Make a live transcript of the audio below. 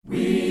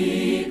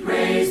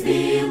Praise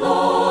thee,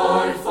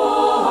 Lord,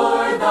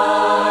 for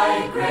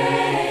thy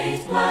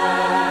great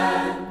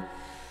plan,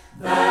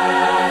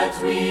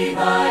 that we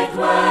thy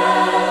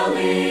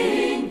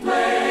dwelling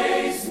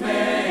place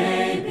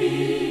may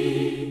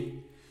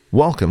be.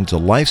 Welcome to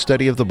Life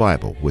Study of the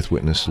Bible with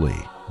Witness Lee,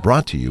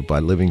 brought to you by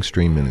Living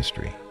Stream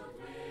Ministry.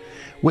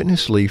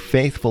 Witness Lee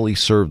faithfully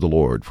served the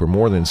Lord for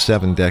more than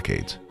 7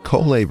 decades,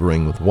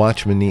 co-laboring with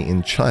Watchman Nee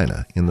in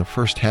China in the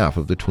first half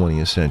of the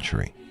 20th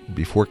century,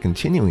 before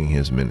continuing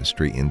his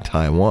ministry in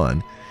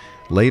Taiwan,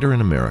 later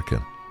in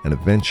America, and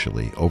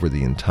eventually over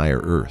the entire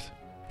earth.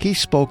 He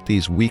spoke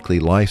these weekly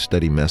life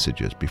study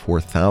messages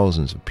before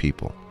thousands of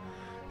people,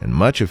 and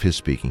much of his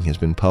speaking has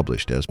been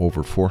published as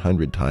over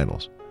 400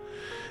 titles.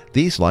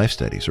 These life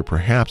studies are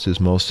perhaps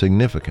his most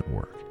significant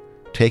work,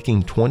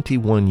 taking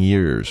 21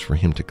 years for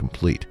him to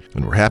complete,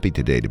 and we're happy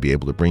today to be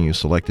able to bring you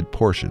selected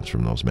portions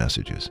from those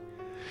messages.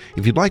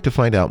 If you'd like to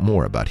find out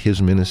more about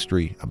his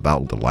ministry,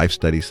 about the life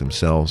studies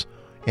themselves,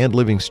 and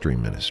Living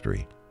Stream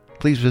Ministry,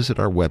 please visit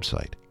our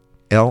website,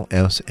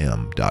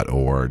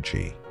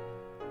 lsm.org.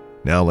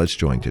 Now let's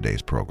join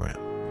today's program.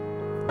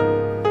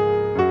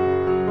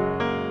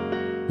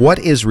 What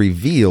is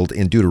revealed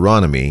in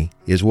Deuteronomy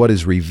is what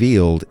is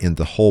revealed in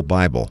the whole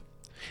Bible.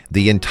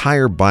 The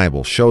entire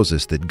Bible shows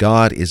us that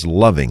God is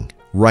loving,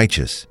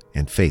 righteous,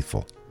 and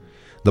faithful.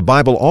 The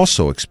Bible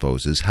also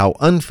exposes how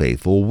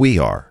unfaithful we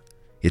are.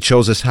 It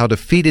shows us how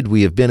defeated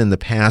we have been in the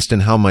past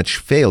and how much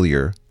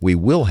failure we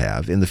will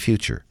have in the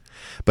future.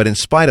 But in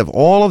spite of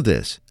all of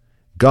this,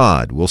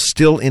 God will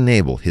still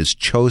enable His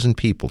chosen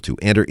people to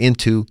enter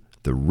into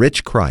the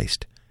rich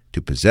Christ,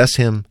 to possess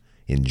Him,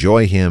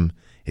 enjoy Him,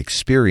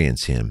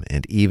 experience Him,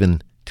 and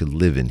even to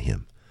live in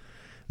Him.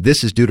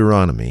 This is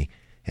Deuteronomy,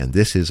 and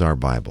this is our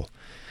Bible.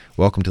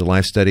 Welcome to the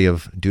Life Study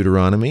of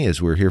Deuteronomy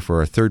as we're here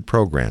for our third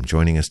program.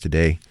 Joining us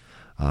today,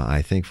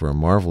 I think for a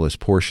marvelous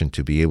portion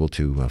to be able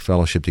to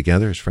fellowship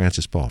together is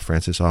Francis Ball.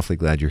 Francis, awfully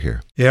glad you're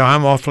here. Yeah,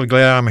 I'm awfully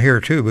glad I'm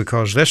here too,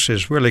 because this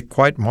is really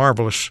quite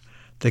marvelous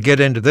to get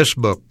into this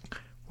book,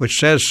 which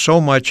says so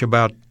much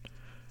about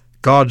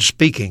God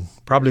speaking,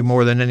 probably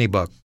more than any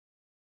book.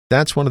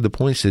 That's one of the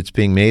points that's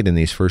being made in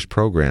these first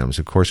programs.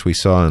 Of course, we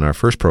saw in our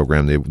first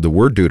program the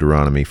word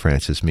Deuteronomy,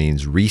 Francis,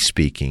 means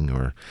re-speaking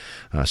or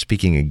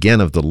speaking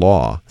again of the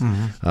law,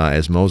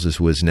 as Moses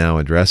was now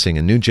addressing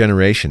a new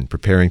generation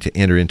preparing to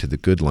enter into the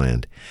good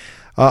land.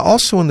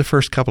 Also in the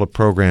first couple of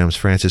programs,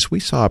 Francis,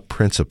 we saw a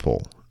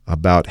principle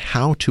about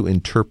how to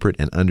interpret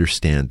and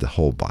understand the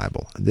whole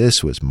Bible.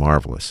 This was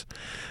marvelous.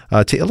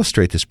 To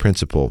illustrate this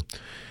principle,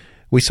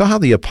 we saw how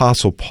the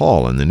Apostle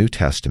Paul in the New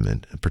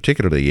Testament,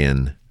 particularly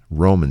in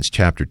Romans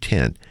chapter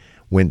 10,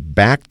 went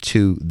back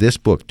to this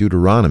book,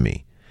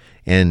 Deuteronomy,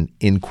 and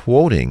in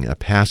quoting a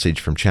passage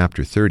from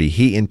chapter 30,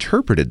 he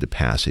interpreted the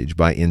passage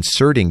by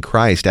inserting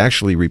Christ,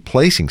 actually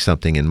replacing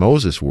something in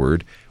Moses'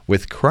 word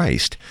with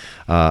Christ,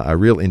 a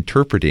real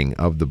interpreting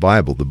of the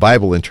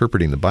Bible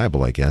interpreting the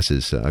Bible, I guess,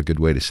 is a good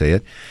way to say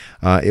it.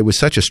 It was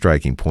such a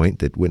striking point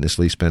that Witness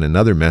Lee spent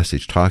another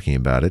message talking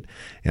about it,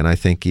 and I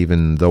think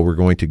even though we're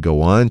going to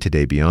go on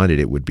today beyond it,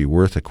 it would be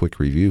worth a quick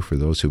review for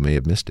those who may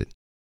have missed it.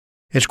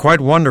 It's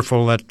quite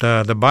wonderful that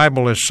the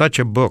Bible is such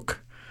a book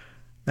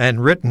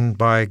and written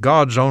by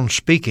God's own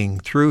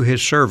speaking through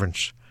His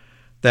servants,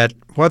 that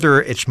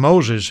whether it's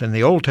Moses in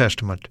the Old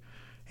Testament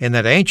in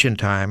that ancient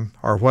time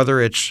or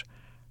whether it's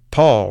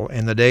Paul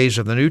in the days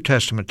of the New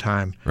Testament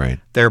time, right,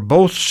 they're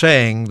both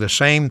saying the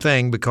same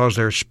thing because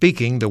they're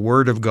speaking the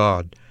Word of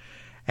God.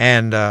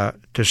 And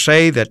to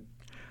say that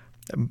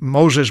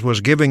Moses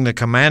was giving the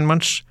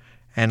commandments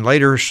and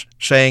later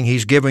saying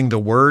he's giving the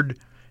Word,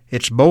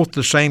 it's both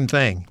the same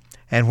thing.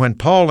 And when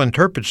Paul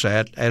interprets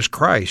that as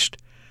Christ,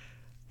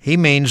 he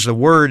means the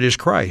Word is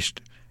Christ.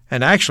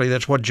 And actually,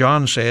 that's what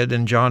John said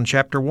in John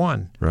chapter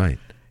 1. Right.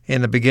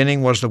 In the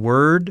beginning was the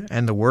Word,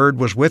 and the Word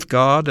was with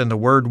God, and the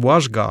Word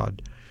was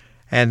God.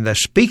 And the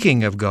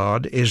speaking of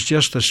God is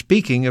just the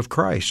speaking of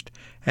Christ.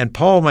 And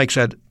Paul makes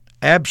that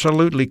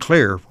absolutely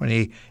clear when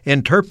he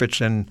interprets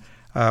in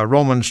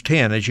Romans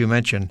 10, as you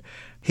mentioned.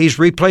 He's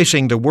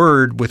replacing the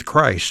Word with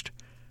Christ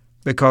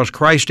because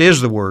Christ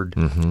is the Word.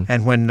 Mm-hmm.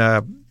 And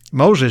when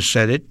Moses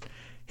said it,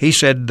 he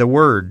said the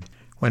Word.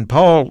 When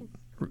Paul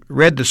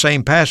read the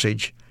same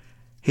passage,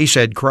 he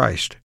said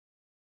Christ.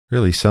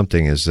 Really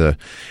something. As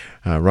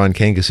Ron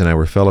Kangas and I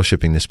were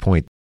fellowshipping this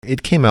point,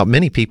 it came out,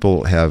 many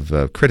people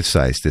have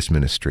criticized this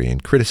ministry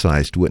and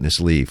criticized Witness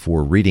Lee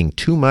for reading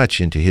too much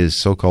into his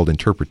so-called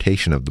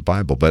interpretation of the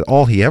Bible, but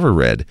all he ever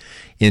read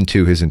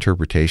into his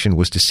interpretation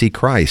was to see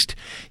Christ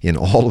in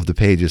all of the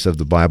pages of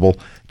the Bible,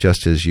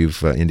 just as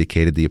you've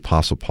indicated the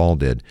Apostle Paul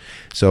did.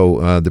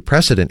 So the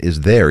precedent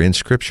is there in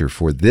Scripture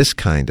for this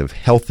kind of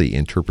healthy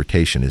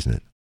interpretation, isn't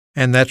it?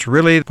 And that's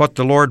really what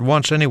the Lord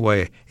wants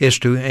anyway, is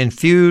to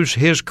infuse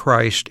His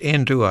Christ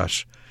into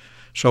us.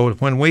 So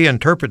when we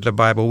interpret the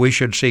Bible, we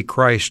should see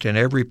Christ in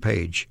every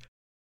page.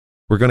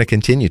 We're going to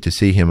continue to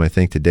see Him, I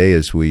think, today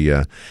as we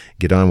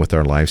get on with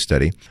our life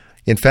study.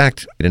 In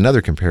fact,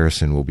 another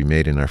comparison will be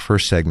made in our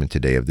first segment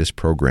today of this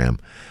program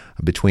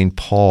between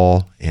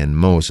Paul and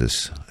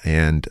Moses.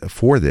 And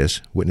for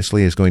this, Witness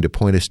Lee is going to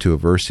point us to a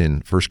verse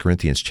in 1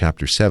 Corinthians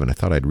chapter 7. I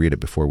thought I'd read it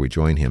before we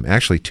join him.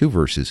 Actually, two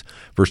verses,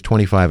 verse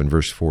 25 and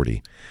verse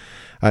 40.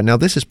 Now,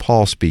 this is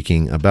Paul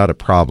speaking about a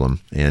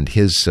problem and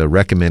his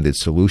recommended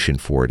solution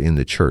for it in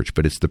the church,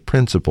 but it's the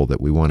principle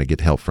that we want to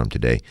get help from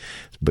today,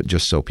 but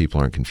just so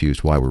people aren't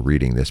confused why we're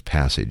reading this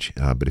passage.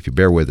 But if you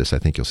bear with us, I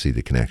think you'll see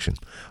the connection.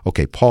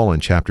 Okay, Paul in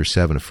chapter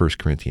 7 of 1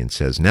 Corinthians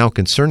says, "Now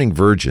concerning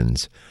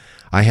virgins,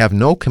 I have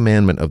no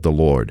commandment of the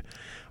Lord,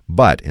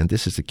 but," and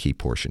this is the key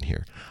portion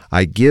here,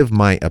 "I give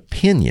my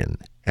opinion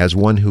as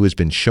one who has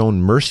been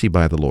shown mercy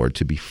by the Lord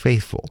to be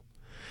faithful."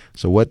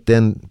 So what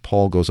then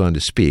Paul goes on to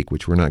speak,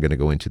 which we're not going to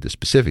go into the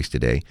specifics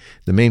today,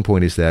 the main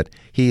point is that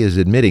he is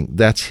admitting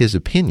that's his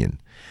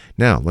opinion.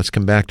 Now, let's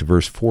come back to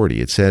verse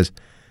 40. It says,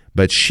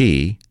 "But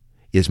she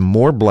is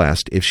more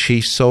blessed if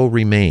she so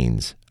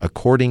remains,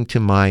 according to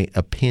my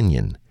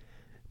opinion.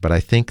 But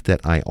I think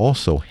that I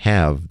also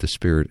have the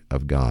Spirit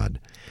of God."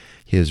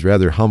 His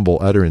rather humble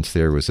utterance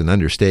there was an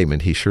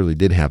understatement. He surely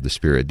did have the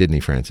Spirit, didn't he,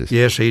 Francis?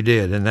 Yes, he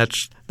did, and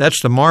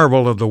that's the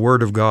marvel of the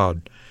Word of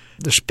God.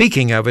 The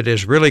speaking of it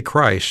is really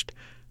Christ,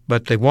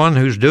 but the one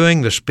who's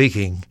doing the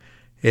speaking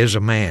is a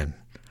man.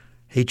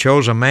 He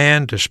chose a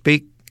man to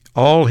speak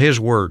all his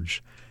words,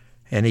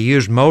 and he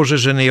used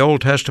Moses in the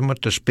Old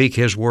Testament to speak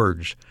his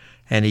words,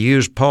 and he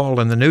used Paul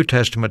in the New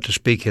Testament to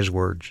speak his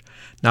words.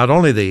 Not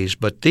only these,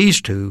 but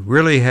these two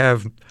really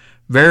have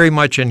very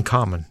much in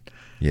common.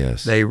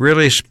 Yes. They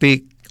really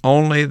speak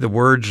only the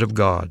words of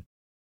God.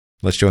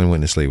 Let's join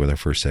Witness Lee with our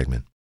first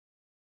segment.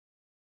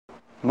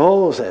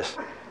 Moses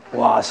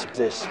was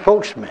the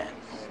spokesman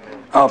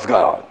of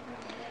God.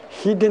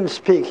 He didn't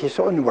speak his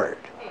own word.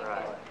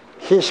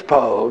 He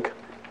spoke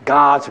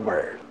God's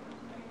word.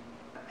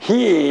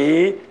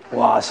 He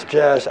was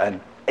just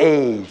an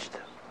aged,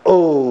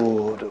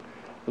 old,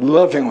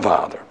 loving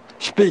father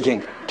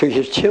speaking to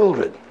his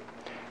children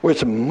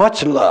with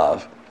much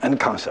love and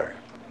concern.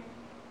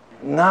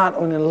 Not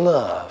only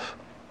love,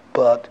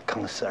 but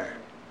concern.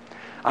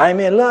 I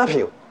may love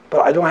you, but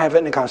I don't have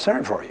any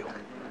concern for you.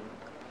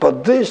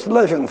 But this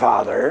loving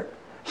father,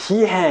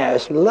 he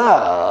has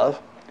love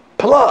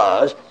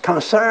plus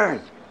concern.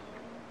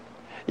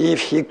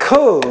 If he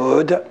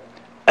could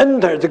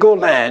enter the good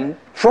land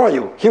for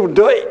you, he would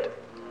do it.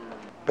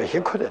 But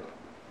he couldn't.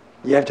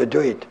 You have to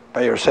do it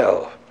by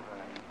yourself.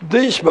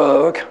 This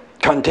book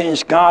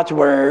contains God's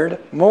word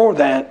more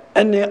than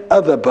any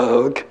other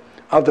book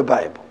of the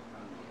Bible.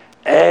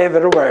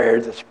 Every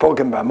word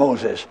spoken by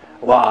Moses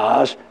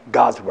was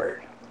God's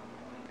word.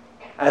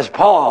 As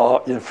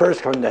Paul in 1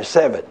 Corinthians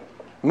 7,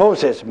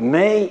 Moses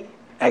may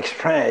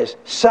express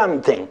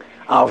something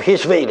of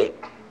his feeling.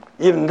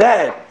 Even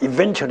that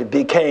eventually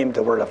became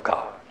the word of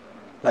God,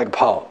 like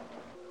Paul.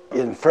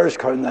 In 1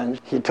 Corinthians,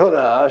 he told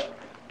us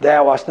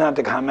that was not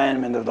the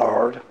commandment of the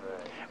Lord,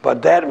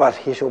 but that was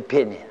his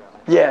opinion.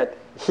 Yet,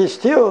 he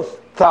still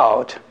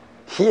thought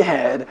he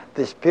had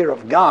the Spirit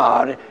of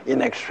God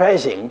in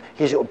expressing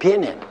his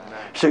opinion.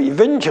 So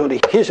eventually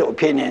his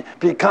opinion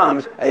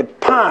becomes a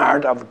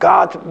part of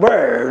God's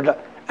word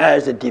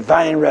as a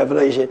divine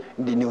revelation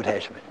in the New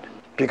Testament.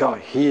 Because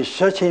he is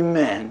such a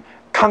man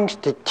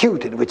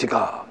constituted with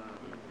God.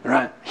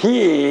 Right?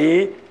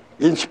 He,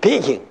 in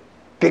speaking,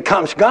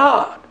 becomes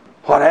God.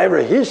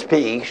 Whatever he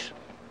speaks,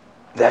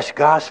 that's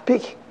God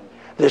speaking.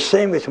 The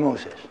same with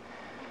Moses.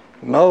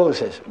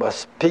 Moses was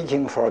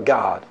speaking for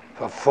God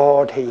for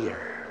 40 years.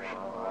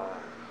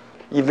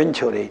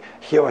 Eventually,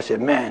 he was a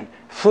man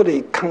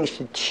fully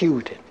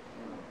constituted,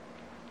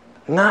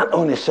 not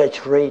only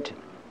saturated,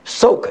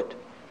 soaked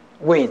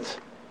with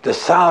the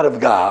thought of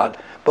God,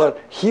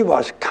 but he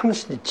was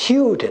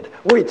constituted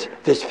with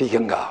the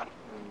speaking God.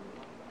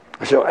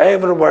 So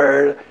every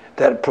word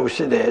that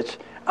proceeds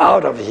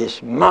out of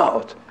his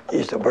mouth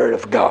is the word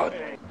of God.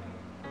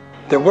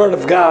 The word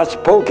of God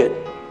spoken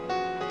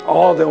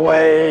all the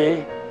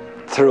way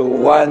through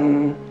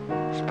one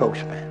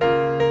spokesman.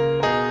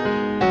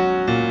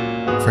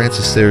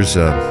 Francis, there's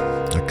a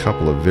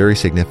couple of very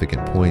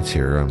significant points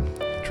here. I'm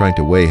trying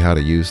to weigh how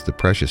to use the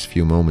precious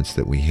few moments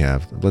that we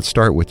have. Let's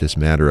start with this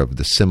matter of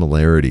the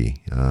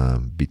similarity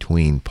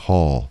between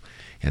Paul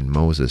and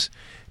Moses,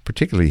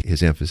 particularly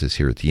his emphasis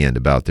here at the end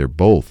about their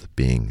both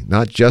being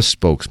not just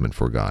spokesmen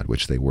for God,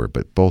 which they were,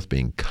 but both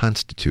being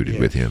constituted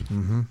with him.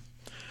 Mm-hmm.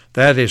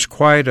 That is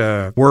quite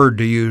a word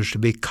to use, to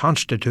be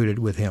constituted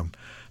with him.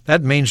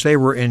 That means they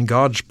were in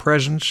God's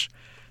presence,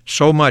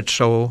 so much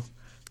so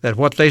that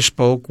what they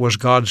spoke was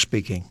God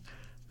speaking.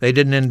 They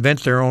didn't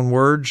invent their own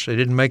words. They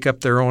didn't make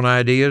up their own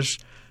ideas,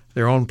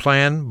 their own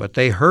plan, but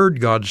they heard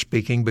God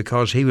speaking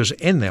because he was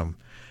in them,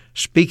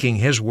 speaking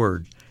his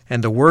word.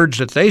 And the words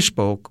that they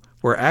spoke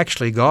were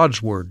actually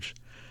God's words,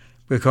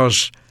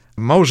 because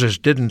Moses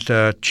didn't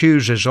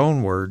choose his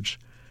own words,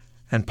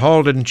 and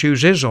Paul didn't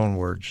choose his own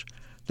words.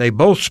 They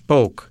both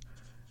spoke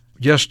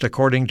just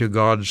according to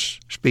God's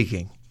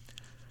speaking.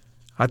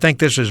 I think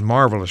this is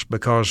marvelous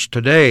because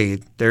today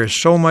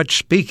there's so much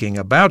speaking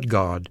about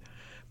God,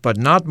 but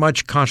not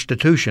much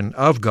constitution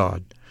of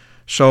God.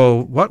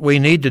 So what we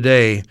need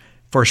today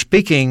for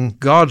speaking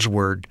God's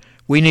Word,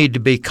 we need to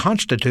be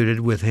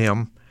constituted with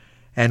Him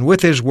and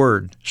with His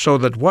Word, so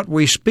that what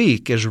we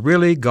speak is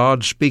really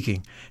God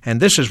speaking. And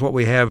this is what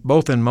we have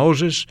both in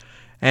Moses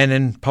and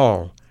in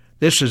Paul.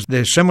 This is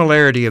the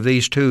similarity of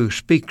these two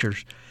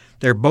speakers.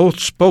 They're both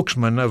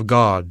spokesmen of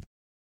God.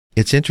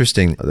 It's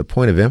interesting. The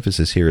point of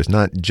emphasis here is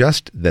not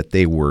just that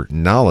they were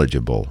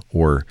knowledgeable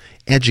or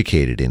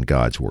educated in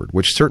God's Word,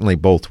 which certainly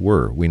both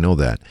were. We know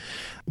that.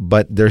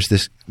 But there's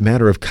this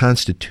matter of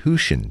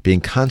constitution,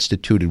 being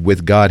constituted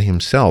with God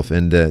Himself.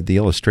 And the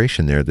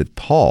illustration there that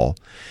Paul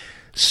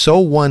so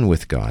one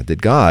with God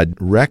that God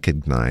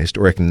recognized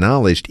or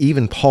acknowledged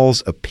even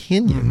Paul's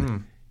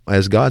opinion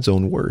as God's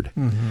own word.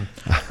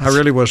 I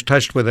really was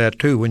touched with that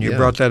too when you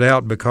brought that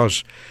out,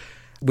 because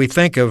we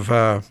think of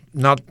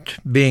not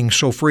being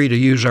so free to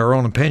use our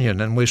own opinion,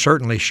 and we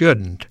certainly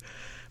shouldn't.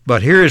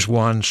 But here is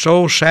one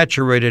so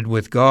saturated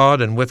with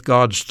God and with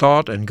God's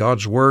thought and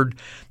God's Word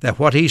that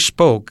what he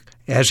spoke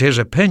as his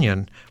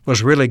opinion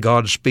was really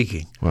God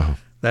speaking. Wow.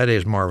 That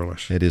is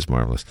marvelous. It is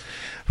marvelous.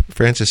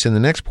 Francis, in the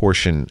next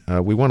portion,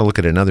 we want to look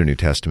at another New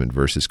Testament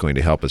verse that's going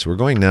to help us. We're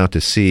going now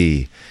to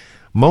see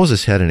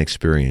Moses had an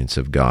experience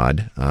of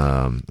God,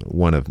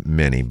 one of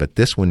many, but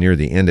this one near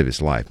the end of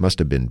his life must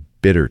have been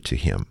bitter to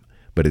him.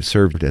 But it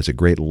served as a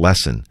great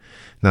lesson,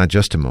 not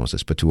just to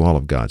Moses, but to all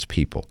of God's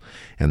people.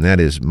 And that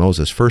is,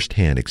 Moses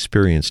firsthand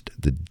experienced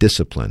the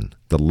discipline,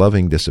 the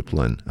loving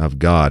discipline of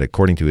God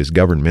according to his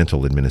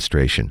governmental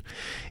administration.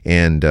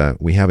 And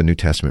we have a New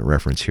Testament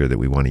reference here that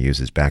we want to use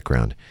as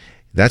background.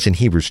 That's in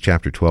Hebrews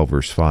chapter 12,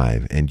 verse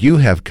 5. And you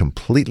have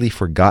completely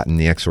forgotten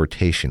the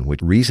exhortation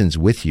which reasons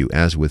with you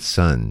as with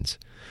sons.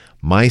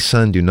 My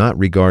son, do not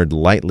regard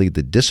lightly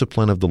the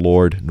discipline of the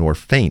Lord, nor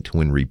faint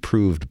when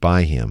reproved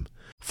by him.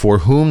 For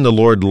whom the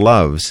Lord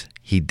loves,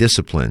 he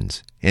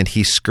disciplines, and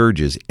he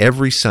scourges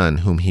every son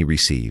whom he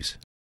receives.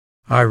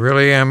 I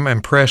really am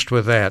impressed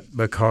with that,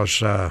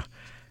 because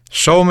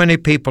so many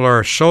people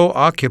are so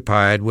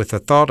occupied with the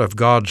thought of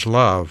God's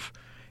love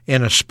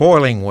in a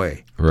spoiling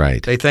way.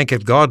 Right. They think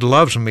if God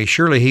loves me,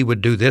 surely he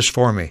would do this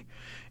for me.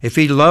 If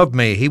he loved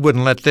me, he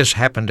wouldn't let this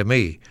happen to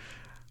me,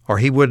 or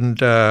he wouldn't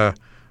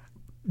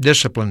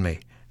discipline me.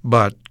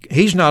 But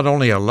he's not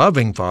only a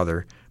loving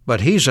father,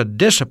 but he's a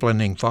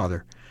disciplining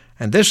father.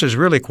 And this is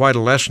really quite a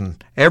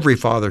lesson every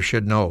father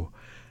should know,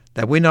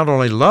 that we not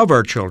only love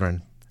our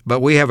children,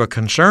 but we have a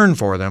concern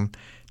for them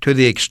to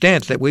the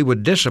extent that we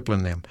would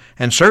discipline them.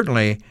 And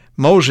certainly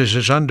Moses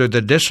is under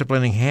the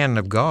disciplining hand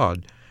of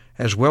God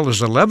as well as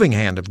the loving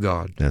hand of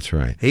God. That's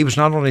right. He was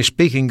not only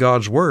speaking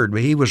God's word,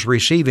 but he was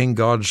receiving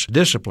God's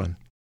discipline.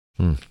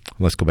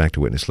 Let's go back to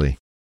Witness Lee.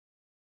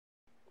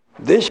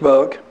 This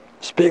book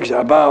speaks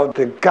about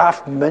the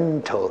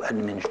governmental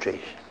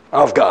administration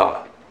of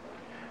God.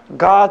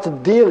 God's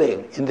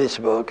dealing in this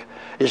book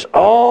is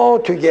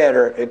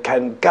altogether a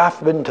kind of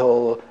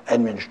governmental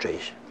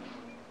administration.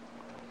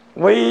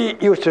 We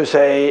used to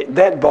say,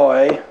 that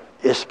boy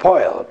is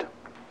spoiled.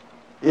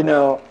 You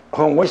know,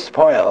 when we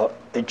spoil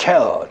a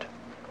child,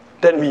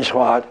 that means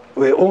what?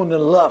 We only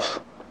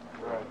love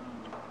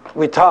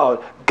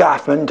without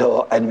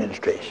governmental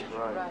administration.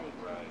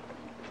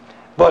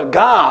 But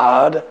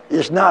God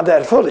is not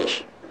that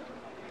foolish.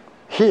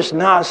 He's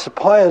not a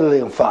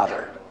spoiling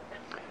father.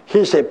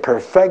 He's a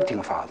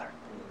perfecting father.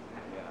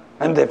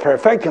 And the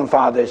perfecting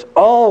father is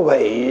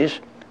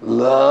always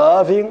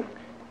loving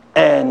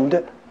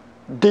and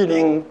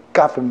dealing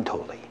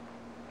governmentally.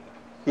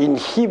 In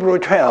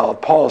Hebrews 12,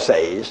 Paul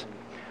says,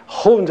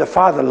 whom the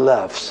Father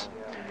loves,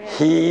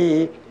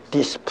 he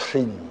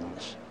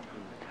disciplines.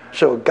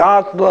 So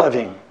God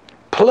loving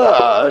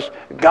plus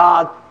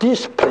God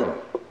discipline.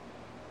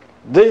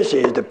 This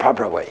is the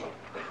proper way.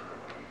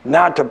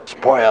 Not to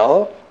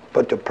spoil,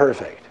 but to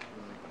perfect.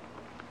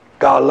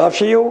 God loves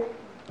you,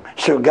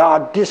 so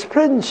God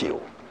disciplines you.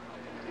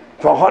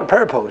 For what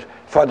purpose?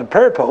 For the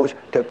purpose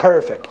to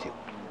perfect you.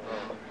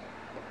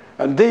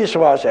 And this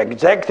was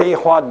exactly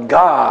what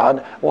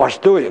God was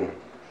doing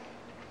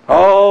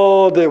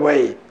all the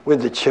way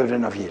with the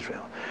children of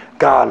Israel.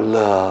 God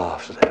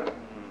loves them.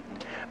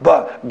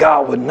 But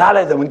God would not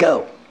let them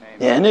go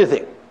in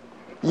anything.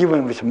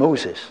 Even with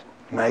Moses,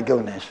 my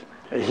goodness,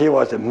 he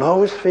was the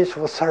most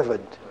faithful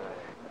servant.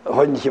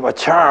 When he was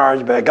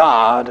charged by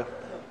God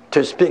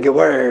to speak a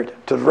word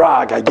to the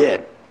rock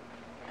again,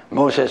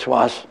 Moses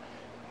was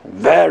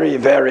very,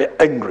 very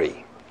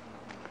angry.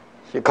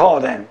 He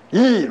called them,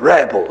 ye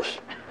rebels.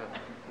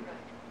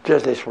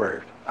 Just this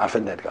word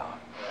offended God.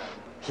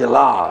 He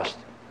lost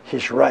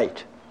his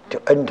right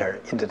to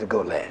enter into the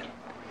good land.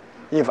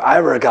 If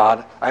I were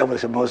God, I would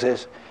say,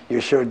 Moses,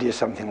 you sure did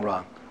something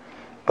wrong.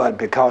 But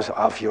because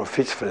of your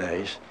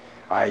faithfulness,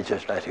 I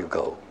just let you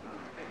go.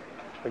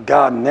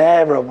 God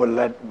never would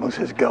let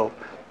Moses go.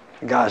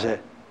 God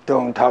said,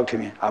 don't talk to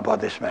me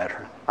about this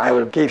matter. I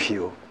will give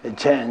you a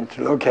chance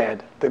to look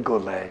at the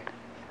good land.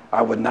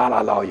 I would not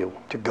allow you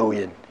to go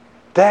in.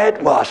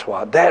 That was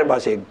what? That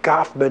was a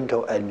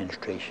governmental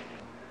administration.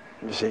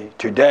 You see,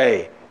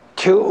 today,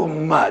 too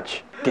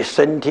much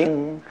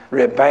dissenting,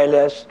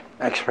 rebellious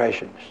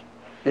expressions.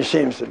 It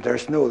seems that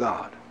there's no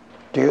God.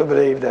 Do you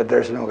believe that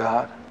there's no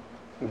God?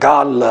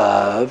 God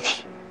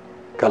loves,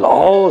 God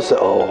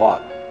also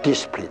what?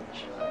 Disciplines.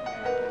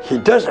 He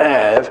does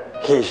have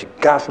his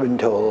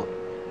governmental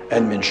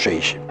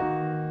administration.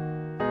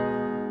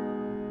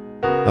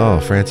 Oh,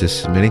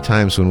 Francis, many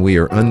times when we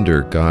are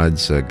under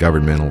God's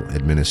governmental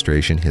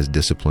administration, his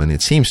discipline,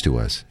 it seems to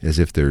us as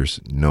if there's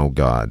no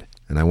God.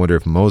 And I wonder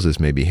if Moses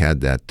maybe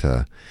had that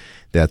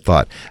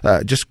thought.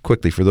 Just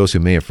quickly, for those who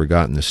may have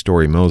forgotten the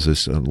story,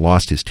 Moses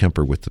lost his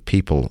temper with the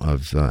people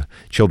of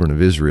children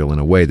of Israel in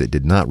a way that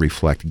did not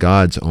reflect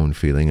God's own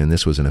feeling, and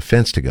this was an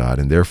offense to God,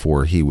 and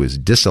therefore he was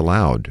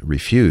disallowed,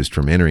 refused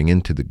from entering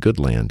into the good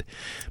land.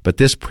 But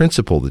this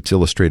principle that's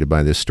illustrated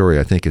by this story,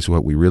 I think, is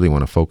what we really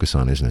want to focus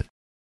on, isn't it?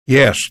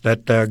 Yes,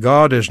 that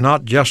God is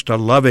not just a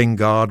loving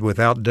God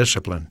without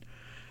discipline.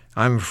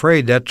 I'm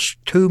afraid that's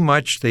too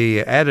much the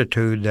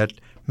attitude that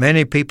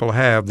many people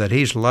have, that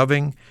he's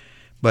loving,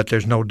 but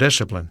there's no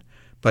discipline.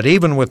 But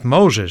even with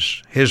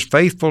Moses, his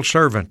faithful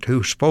servant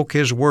who spoke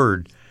his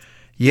word,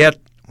 yet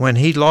when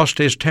he lost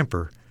his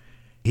temper,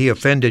 he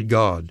offended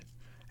God,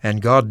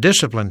 and God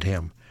disciplined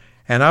him.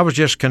 And I was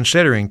just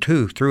considering,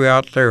 too,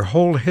 throughout their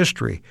whole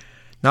history,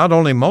 not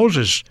only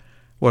Moses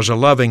was a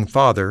loving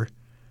father,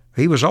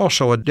 he was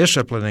also a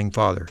disciplining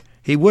father.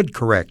 He would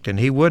correct and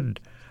he would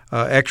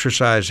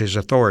exercise his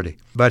authority.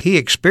 But he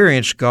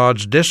experienced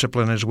God's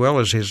discipline as well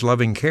as his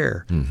loving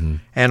care. Mm-hmm.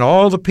 And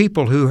all the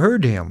people who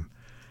heard him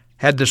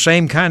had the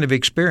same kind of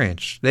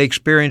experience. They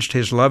experienced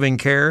his loving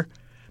care,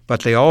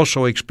 but they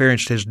also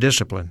experienced his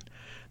discipline.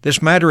 This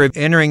matter of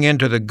entering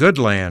into the good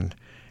land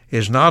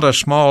is not a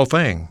small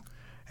thing.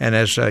 And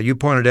as you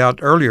pointed out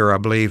earlier, I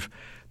believe,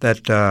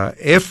 that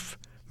if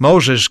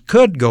Moses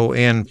could go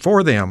in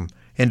for them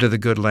into the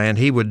good land,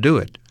 he would do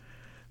it.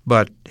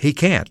 But he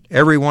can't.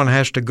 Everyone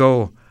has to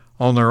go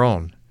on their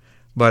own.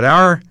 But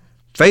our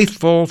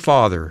faithful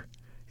Father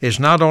is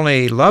not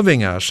only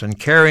loving us and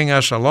carrying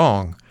us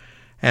along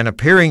and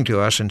appearing to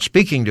us and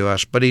speaking to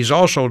us, but he's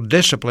also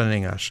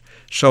disciplining us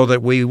so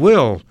that we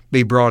will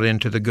be brought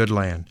into the good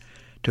land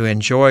to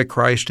enjoy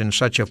Christ in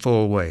such a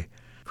full way.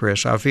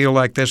 Chris, I feel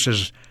like this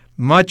is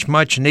much,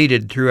 much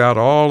needed throughout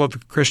all of the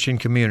Christian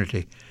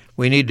community.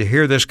 We need to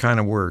hear this kind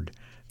of word,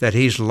 that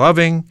he's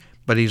loving,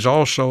 but he's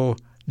also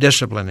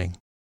disciplining.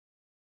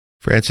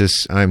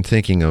 Francis, I'm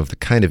thinking of the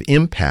kind of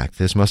impact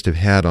this must have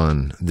had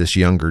on this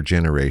younger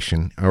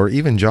generation, or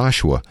even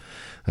Joshua,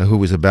 who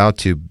was about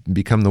to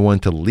become the one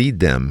to lead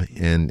them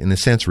and, in a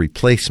sense,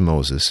 replace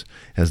Moses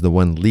as the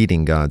one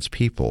leading God's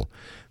people.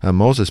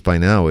 Moses by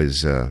now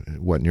is,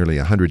 nearly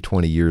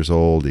 120 years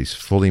old. He's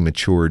fully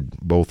matured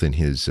both in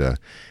his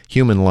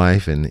human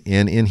life and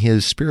in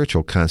his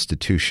spiritual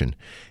constitution.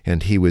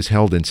 And he was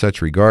held in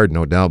such regard,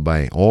 no doubt,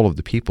 by all of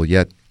the people,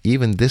 yet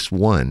even this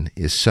one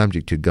is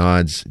subject to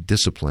God's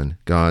discipline,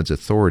 God's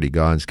authority,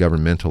 God's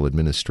governmental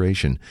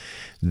administration.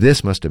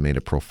 This must have made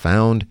a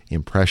profound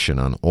impression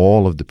on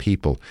all of the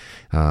people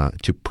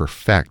to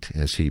perfect,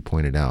 as he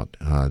pointed out.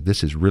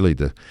 This is really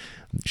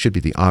should be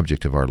the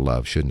object of our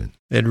love, shouldn't it?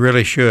 It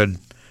really should.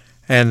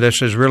 And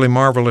this is really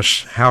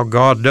marvelous how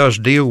God does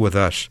deal with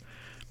us,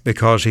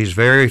 because he's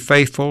very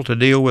faithful to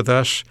deal with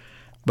us,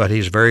 but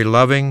he's very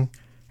loving,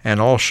 and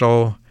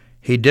also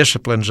he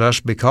disciplines us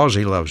because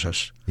he loves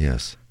us.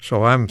 Yes.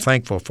 So I'm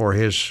thankful for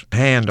his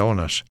hand on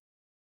us.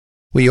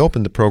 We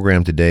opened the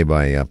program today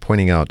by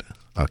pointing out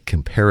a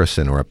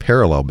comparison or a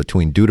parallel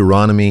between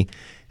Deuteronomy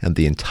and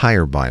the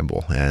entire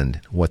Bible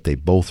and what they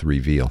both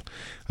reveal.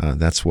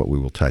 That's what we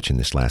will touch in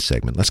this last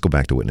segment. Let's go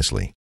back to Witness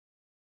Lee.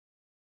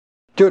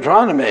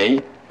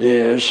 Deuteronomy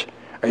is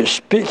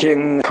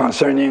speaking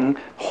concerning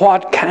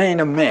what kind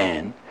of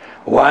man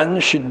one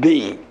should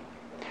be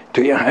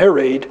to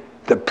inherit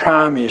the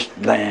promised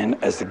land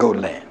as the good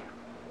land.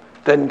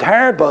 The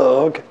entire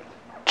book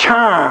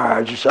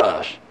charges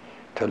us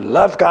to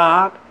love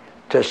God,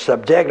 to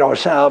subject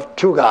ourselves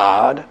to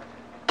God,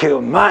 to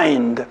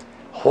mind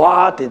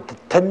what is the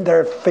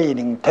tender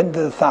feeling,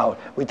 tender thought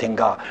within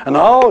God, and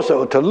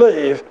also to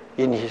live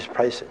in his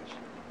presence.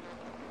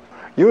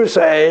 You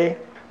say,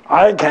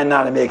 I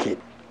cannot make it.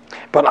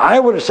 But I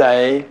would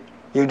say,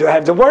 you do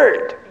have the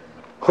Word,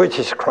 which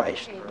is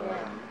Christ.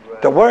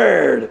 The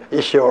Word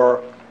is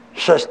your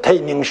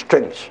sustaining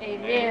strength.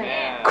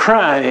 Amen.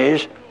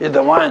 Christ is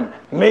the one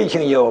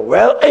making you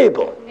well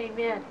able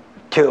Amen.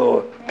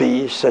 to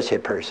be such a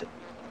person.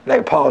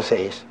 Like Paul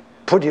says,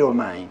 put your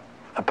mind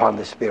upon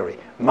the Spirit,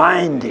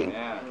 minding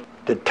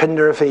the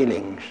tender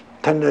feelings,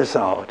 tender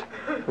thought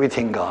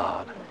within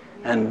God,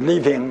 and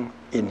living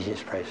in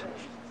his presence.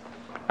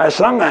 As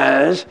long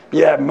as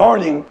you have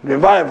morning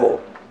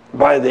revival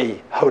by the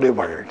Holy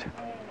Word,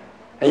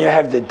 and you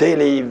have the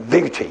daily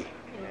victory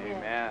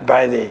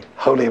by the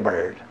Holy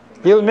Word,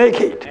 you'll make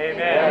it.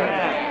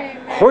 Amen.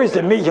 Who is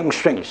the making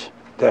strength?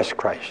 That's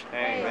Christ.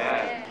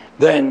 Amen.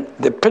 Then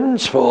the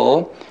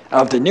principle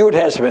of the New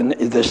Testament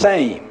is the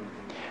same.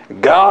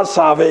 God's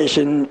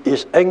salvation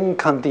is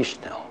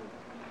unconditional.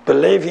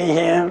 Believe in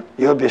him,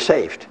 you'll be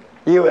saved.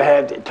 you will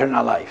have the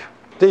eternal life.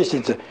 This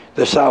is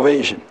the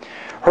salvation.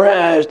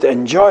 Whereas the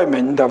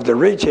enjoyment of the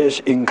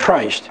riches in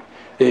Christ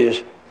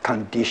is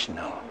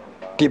conditional,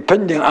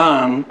 depending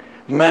on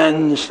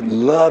man's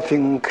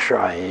loving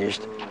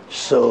Christ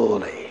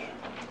solely.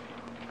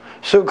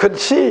 So could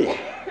see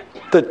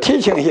the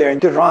teaching here in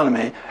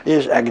Deuteronomy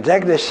is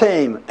exactly the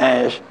same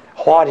as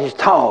what is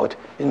taught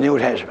in the New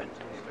Testament.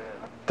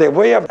 The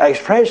way of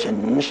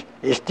expressions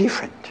is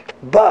different,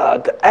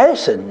 but the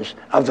essence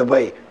of the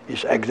way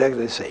is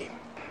exactly the same.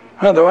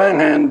 On the one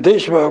hand,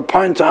 this will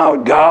point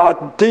out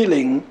God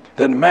dealing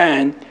that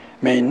man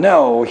may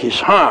know his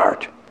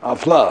heart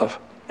of love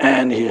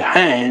and his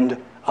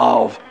hand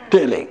of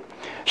dealing,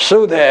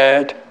 so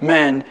that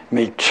man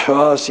may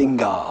trust in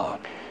God.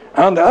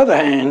 On the other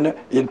hand,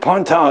 it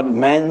points out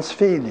man's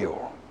failure,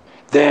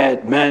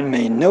 that man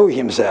may know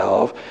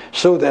himself,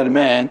 so that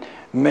man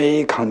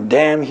may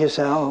condemn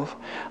himself,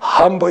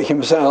 humble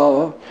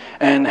himself,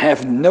 and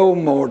have no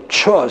more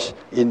trust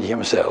in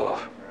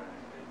himself.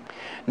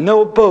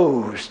 No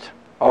boast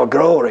or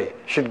glory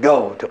should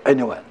go to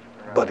anyone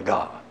but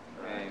God.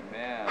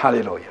 Amen.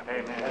 Hallelujah.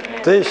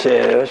 Amen. This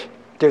is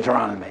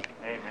Deuteronomy.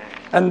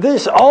 And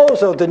this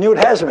also the New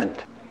Testament.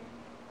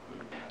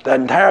 The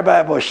entire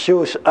Bible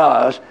shows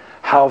us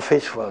how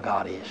faithful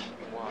God is,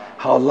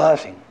 how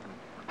loving,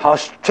 how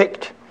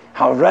strict,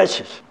 how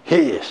righteous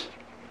He is.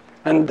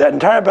 And the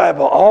entire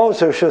Bible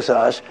also shows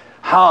us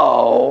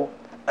how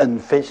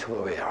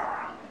unfaithful we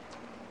are,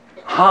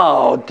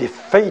 how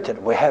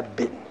defeated we have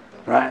been,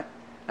 right?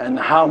 And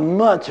how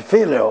much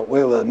failure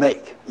we will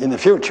make in the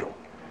future.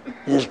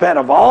 In spite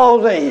of all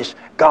this,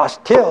 God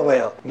still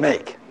will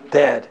make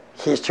that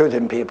His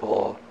chosen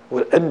people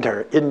will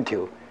enter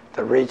into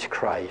the rich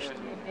Christ,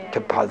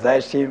 to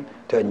possess Him,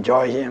 to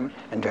enjoy Him,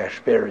 and to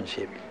experience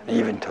Him, and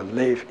even to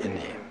live in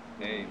Him.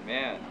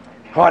 Amen.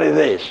 What is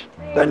this?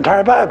 The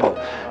entire Bible.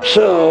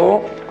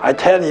 So, I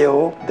tell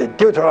you, the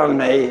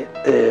Deuteronomy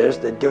is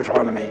the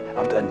Deuteronomy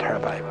of the entire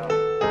Bible.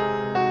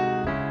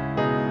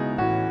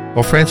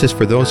 Well, Francis,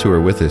 for those who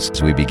are with us,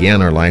 as we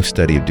began our life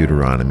study of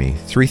Deuteronomy,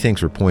 three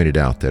things were pointed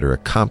out that are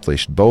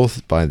accomplished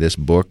both by this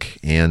book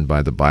and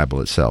by the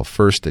Bible itself.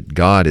 First, that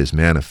God is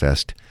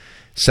manifest.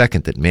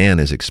 Second, that man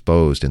is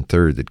exposed. And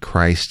third, that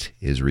Christ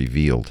is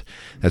revealed.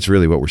 That's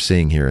really what we're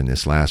seeing here in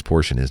this last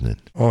portion, isn't it?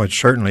 Oh, it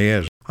certainly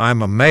is.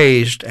 I'm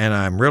amazed and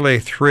I'm really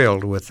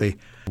thrilled with the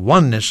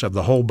oneness of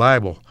the whole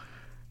Bible.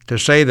 To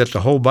say that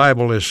the whole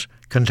Bible is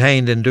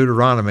contained in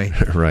Deuteronomy,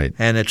 Right.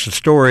 and it's the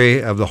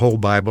story of the whole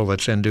Bible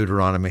that's in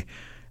Deuteronomy.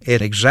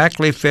 It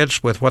exactly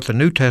fits with what the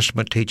New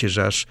Testament teaches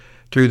us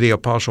through the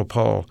Apostle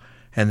Paul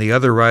and the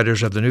other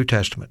writers of the New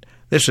Testament.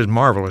 This is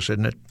marvelous,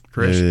 isn't it,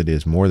 Chris? It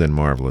is more than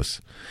marvelous.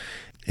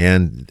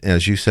 And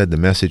as you said, the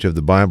message of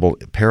the Bible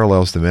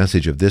parallels the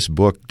message of this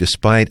book.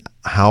 Despite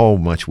how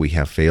much we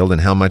have failed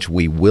and how much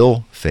we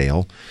will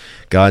fail,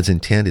 God's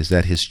intent is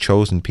that His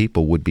chosen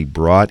people would be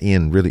brought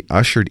in, really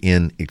ushered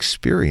in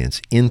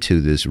experience into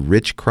this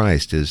rich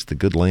Christ as the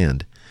good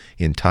land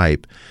in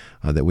type,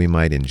 that we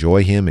might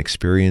enjoy Him,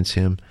 experience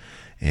Him,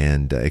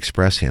 and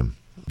express Him.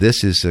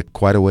 This is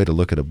quite a way to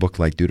look at a book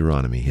like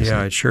Deuteronomy, isn't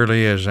Yeah, it? it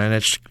surely is. And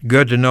it's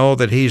good to know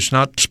that He's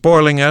not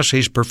spoiling us,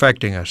 He's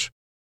perfecting us.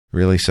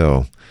 Really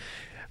so.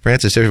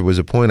 Francis, there was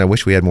a point, I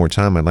wish we had more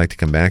time. I'd like to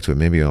come back to it.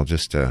 Maybe I'll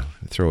just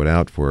throw it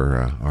out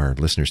for our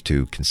listeners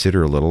to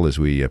consider a little as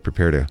we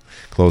prepare to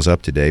close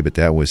up today. But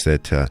that was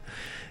that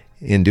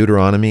in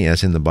Deuteronomy,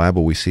 as in the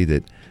Bible, we see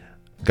that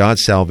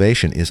God's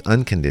salvation is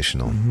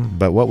unconditional. Mm-hmm.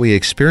 But what we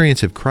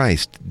experience of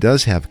Christ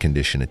does have a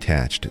condition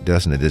attached,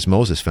 doesn't it, as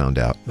Moses found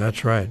out?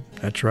 That's right.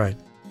 That's right.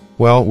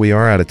 Well, we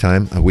are out of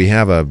time. We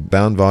have a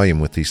bound volume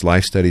with these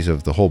life studies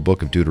of the whole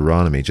book of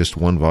Deuteronomy, just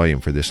one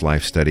volume for this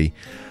life study.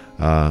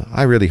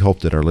 I really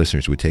hope that our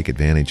listeners would take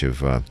advantage of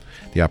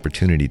the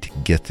opportunity to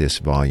get this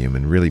volume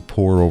and really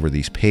pore over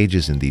these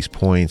pages and these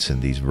points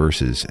and these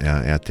verses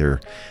at their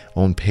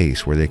own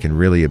pace, where they can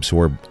really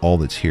absorb all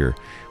that's here.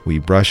 We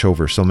brush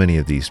over so many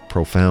of these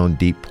profound,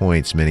 deep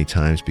points many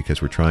times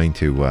because we're trying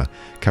to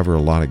cover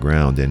a lot of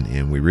ground,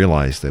 and we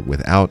realize that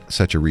without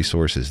such a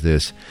resource as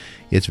this,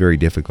 it's very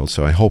difficult.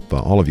 So I hope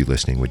all of you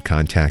listening would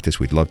contact us.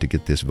 We'd love to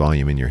get this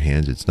volume in your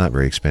hands. It's not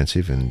very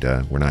expensive, and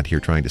we're not here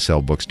trying to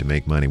sell books to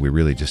make money. We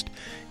really just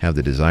have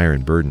the desire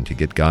and burden to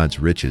get God's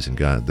riches and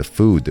the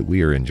food that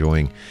we are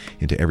enjoying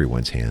into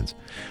everyone's hands.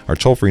 Our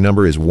toll-free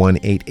number is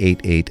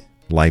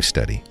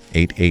 1-888-LIFE-STUDY,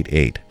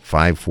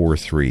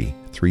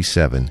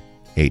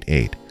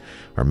 888-543-3788.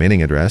 Our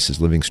mailing address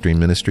is Living Stream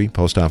Ministry,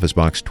 Post Office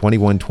Box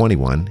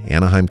 2121,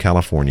 Anaheim,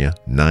 California,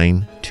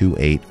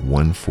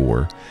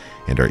 92814.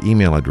 And our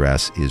email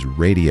address is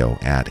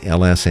radio@lsm.org.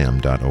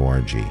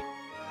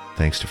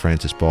 Thanks to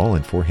Francis Ball,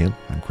 and for him,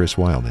 I'm Chris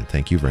Wilde, and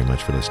thank you very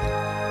much for listening.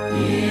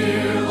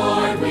 Dear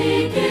Lord,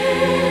 we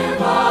give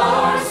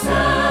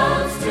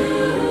ourselves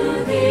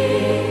to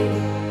Thee.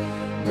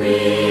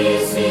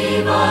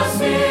 Receive us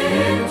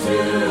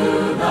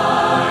into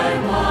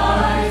Thy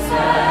wise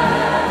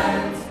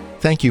hands.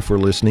 Thank you for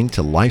listening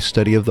to Life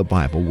Study of the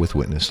Bible with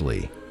Witness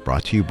Lee,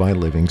 brought to you by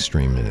Living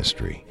Stream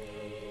Ministry.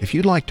 If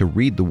you'd like to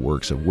read the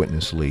works of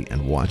Witness Lee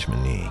and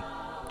Watchman Nee,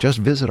 just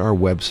visit our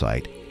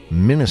website,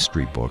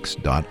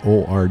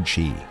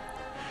 ministrybooks.org.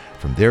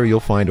 From there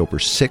you'll find over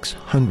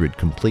 600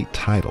 complete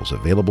titles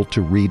available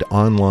to read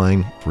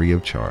online free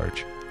of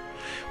charge.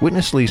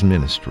 Witness Lee's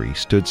ministry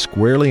stood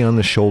squarely on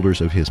the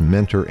shoulders of his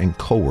mentor and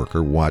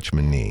co-worker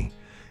Watchman Nee,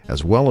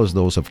 as well as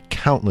those of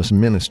countless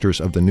ministers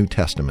of the New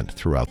Testament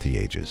throughout the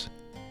ages.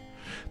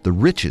 The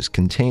riches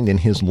contained in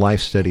his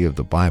life study of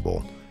the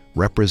Bible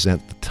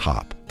represent the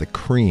top, the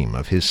cream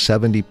of his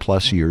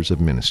 70-plus years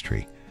of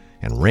ministry,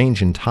 and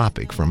range in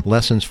topic from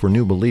lessons for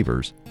new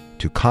believers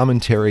to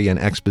commentary and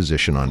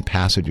exposition on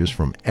passages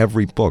from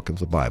every book of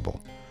the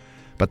Bible.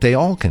 But they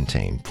all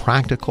contain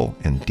practical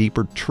and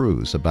deeper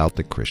truths about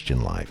the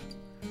Christian life.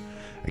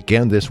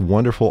 Again, this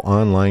wonderful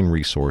online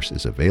resource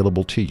is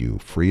available to you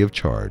free of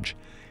charge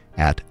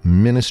at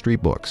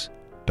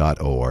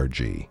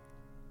ministrybooks.org.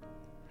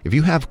 If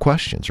you have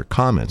questions or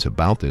comments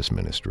about this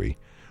ministry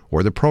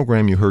or the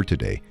program you heard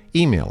today,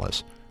 email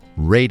us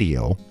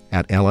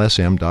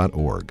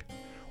radio@lsm.org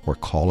or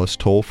call us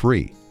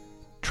toll-free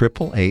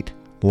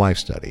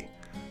 888-LIFE-STUDY.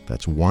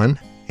 That's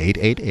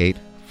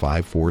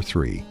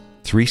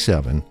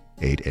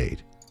 1-888-543-3788.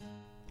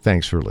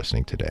 Thanks for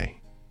listening today.